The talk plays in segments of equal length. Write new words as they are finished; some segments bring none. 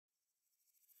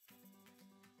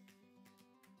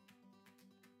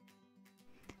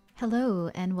Hello,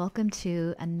 and welcome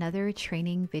to another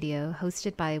training video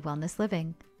hosted by Wellness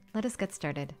Living. Let us get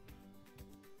started.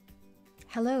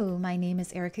 Hello, my name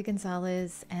is Erica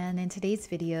Gonzalez, and in today's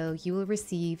video, you will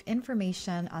receive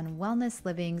information on Wellness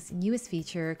Living's newest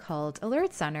feature called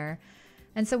Alert Center.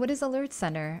 And so what is Alert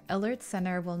Center? Alert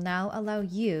Center will now allow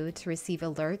you to receive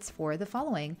alerts for the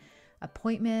following: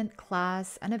 appointment,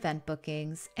 class, and event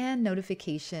bookings, and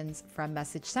notifications from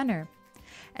Message Center.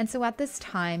 And so at this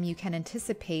time, you can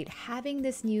anticipate having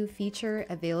this new feature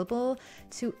available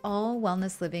to all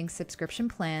Wellness Living subscription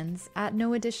plans at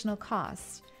no additional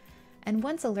cost. And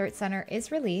once Alert Center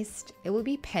is released, it will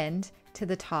be pinned to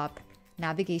the top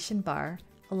navigation bar,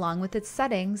 along with its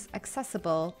settings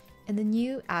accessible in the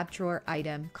new app drawer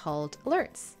item called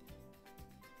Alerts.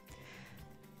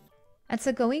 And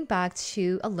so going back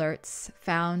to Alerts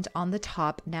found on the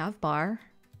top nav bar,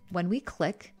 when we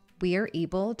click, we are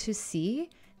able to see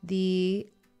the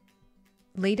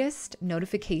latest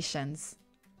notifications.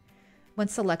 When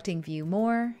selecting View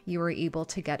More, you are able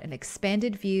to get an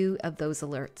expanded view of those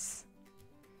alerts.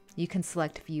 You can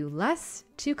select View Less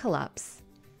to collapse.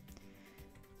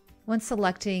 When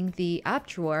selecting the app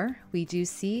drawer, we do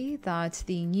see that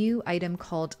the new item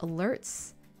called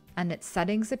Alerts and its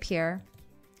settings appear.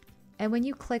 And when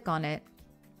you click on it,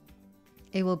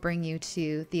 it will bring you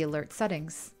to the alert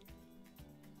settings.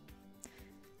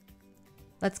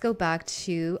 Let's go back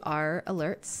to our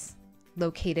alerts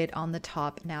located on the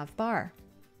top nav bar.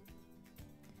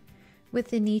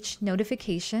 Within each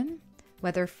notification,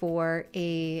 whether for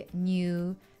a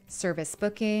new service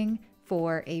booking,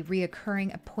 for a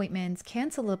reoccurring appointment,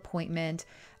 cancel appointment,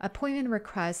 appointment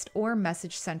request, or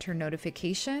message center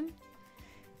notification,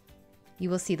 you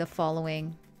will see the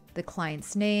following: the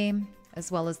client's name,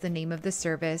 as well as the name of the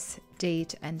service,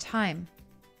 date, and time.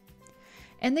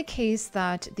 In the case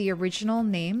that the original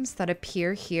names that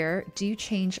appear here do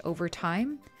change over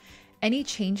time, any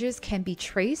changes can be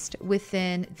traced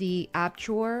within the app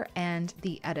drawer and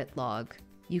the edit log.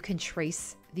 You can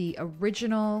trace the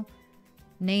original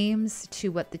names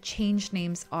to what the changed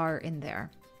names are in there.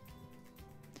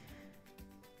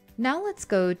 Now let's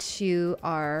go to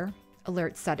our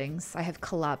alert settings. I have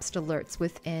collapsed alerts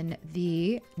within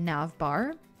the nav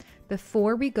bar.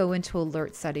 Before we go into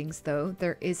alert settings though,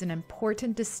 there is an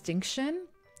important distinction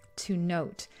to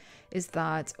note, is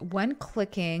that when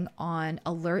clicking on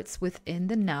alerts within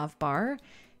the nav bar,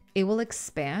 it will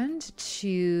expand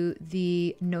to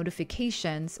the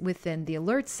notifications within the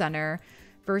alert center,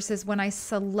 versus when I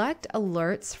select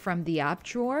alerts from the app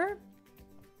drawer,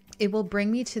 it will bring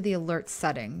me to the alert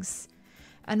settings.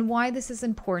 And why this is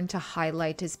important to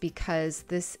highlight is because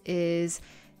this is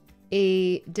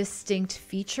a distinct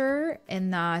feature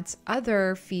in that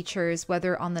other features,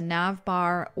 whether on the nav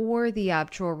bar or the app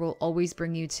drawer, will always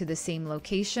bring you to the same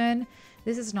location.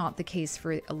 This is not the case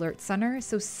for Alert Center,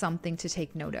 so something to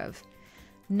take note of.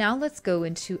 Now let's go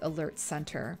into Alert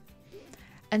Center.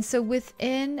 And so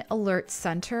within Alert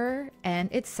Center and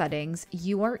its settings,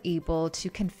 you are able to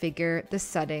configure the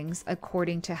settings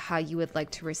according to how you would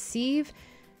like to receive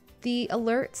the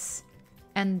alerts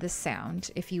and the sound,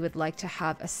 if you would like to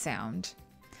have a sound.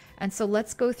 And so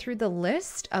let's go through the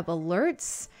list of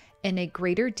alerts in a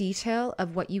greater detail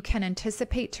of what you can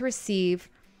anticipate to receive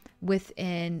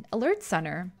within Alert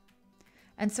Center.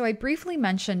 And so I briefly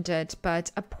mentioned it, but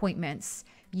appointments,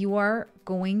 you are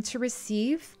going to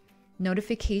receive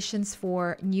notifications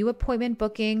for new appointment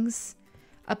bookings,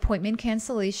 appointment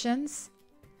cancellations,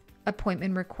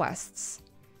 appointment requests.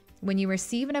 When you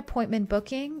receive an appointment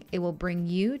booking, it will bring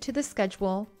you to the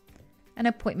schedule, an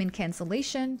appointment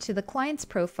cancellation to the client's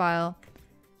profile,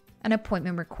 an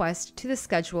appointment request to the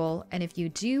schedule, and if you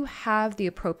do have the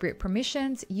appropriate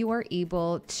permissions, you are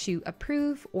able to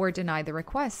approve or deny the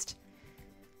request.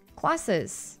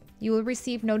 Classes, you will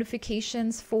receive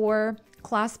notifications for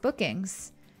class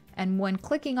bookings, and when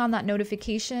clicking on that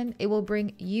notification, it will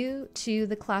bring you to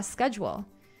the class schedule.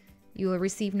 You will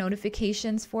receive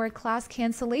notifications for class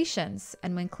cancellations,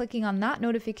 and when clicking on that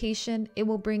notification, it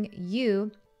will bring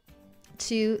you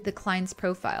to the client's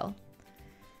profile.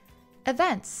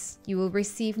 Events, you will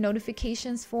receive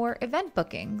notifications for event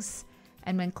bookings,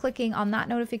 and when clicking on that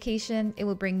notification, it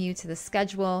will bring you to the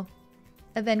schedule.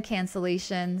 Event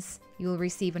cancellations, you will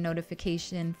receive a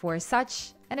notification for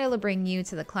such, and it will bring you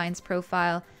to the client's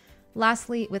profile.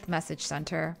 Lastly, with Message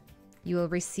Center, you will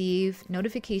receive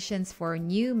notifications for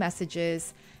new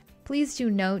messages. Please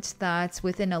do note that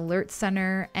within Alert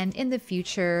Center and in the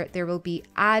future, there will be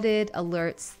added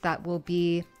alerts that will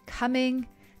be coming.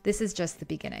 This is just the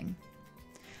beginning.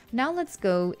 Now let's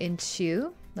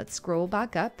scroll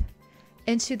back up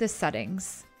into the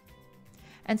settings.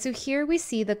 And so here we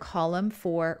see the column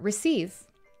for receive.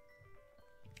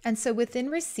 And so within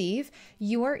receive,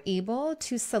 you are able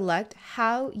to select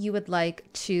how you would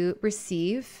like to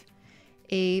receive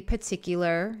a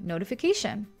particular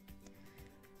notification.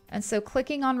 And so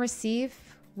clicking on receive,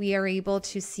 we are able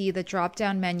to see the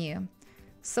drop-down menu.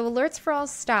 So alerts for all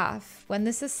staff, when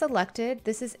this is selected,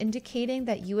 this is indicating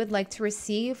that you would like to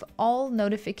receive all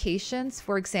notifications,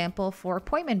 for example, for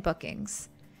appointment bookings.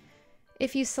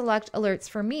 If you select alerts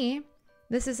for me,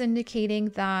 this is indicating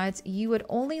that you would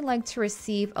only like to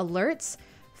receive alerts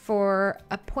for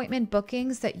appointment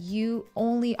bookings that you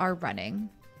only are running.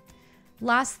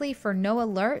 Lastly, for no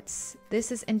alerts,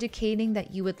 this is indicating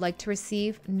that you would like to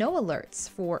receive no alerts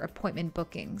for appointment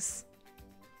bookings.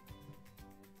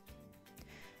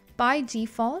 By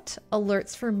default,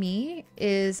 alerts for me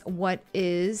is what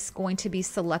is going to be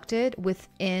selected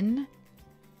within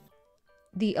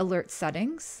the alert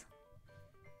settings.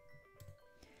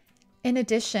 In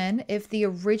addition, if the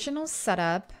original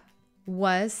setup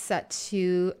was set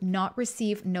to not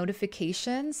receive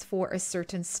notifications for a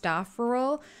certain staff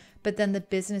role, but then the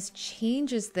business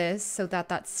changes this so that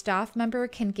that staff member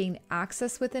can gain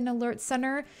access within Alert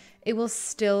Center, it will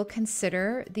still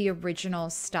consider the original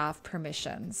staff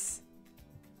permissions.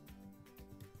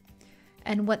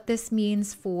 And what this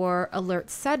means for alert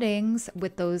settings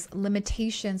with those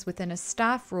limitations within a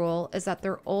staff role is that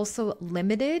they're also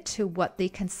limited to what they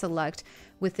can select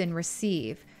within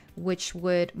receive, which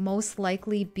would most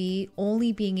likely be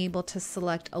only being able to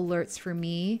select alerts for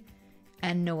me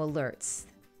and no alerts.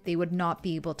 They would not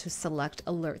be able to select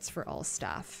alerts for all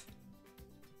staff.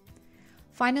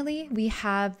 Finally, we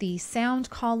have the sound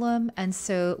column. And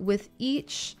so with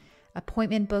each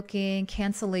appointment booking,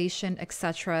 cancellation,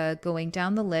 etc., going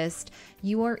down the list,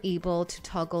 you are able to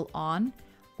toggle on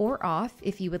or off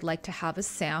if you would like to have a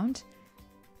sound.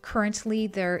 Currently,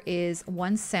 there is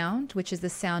one sound, which is the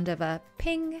sound of a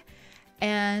ping,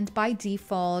 and by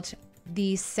default,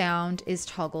 the sound is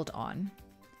toggled on.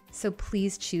 So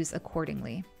please choose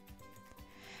accordingly.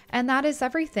 And that is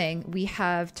everything. We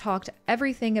have talked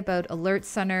everything about Alert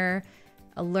Center,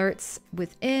 alerts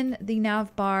within the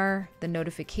nav bar, the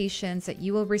notifications that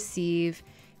you will receive,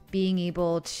 being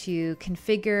able to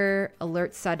configure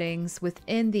alert settings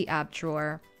within the app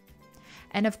drawer.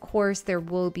 And of course, there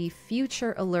will be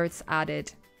future alerts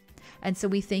added. And so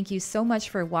we thank you so much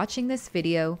for watching this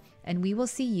video, and we will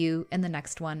see you in the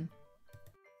next one.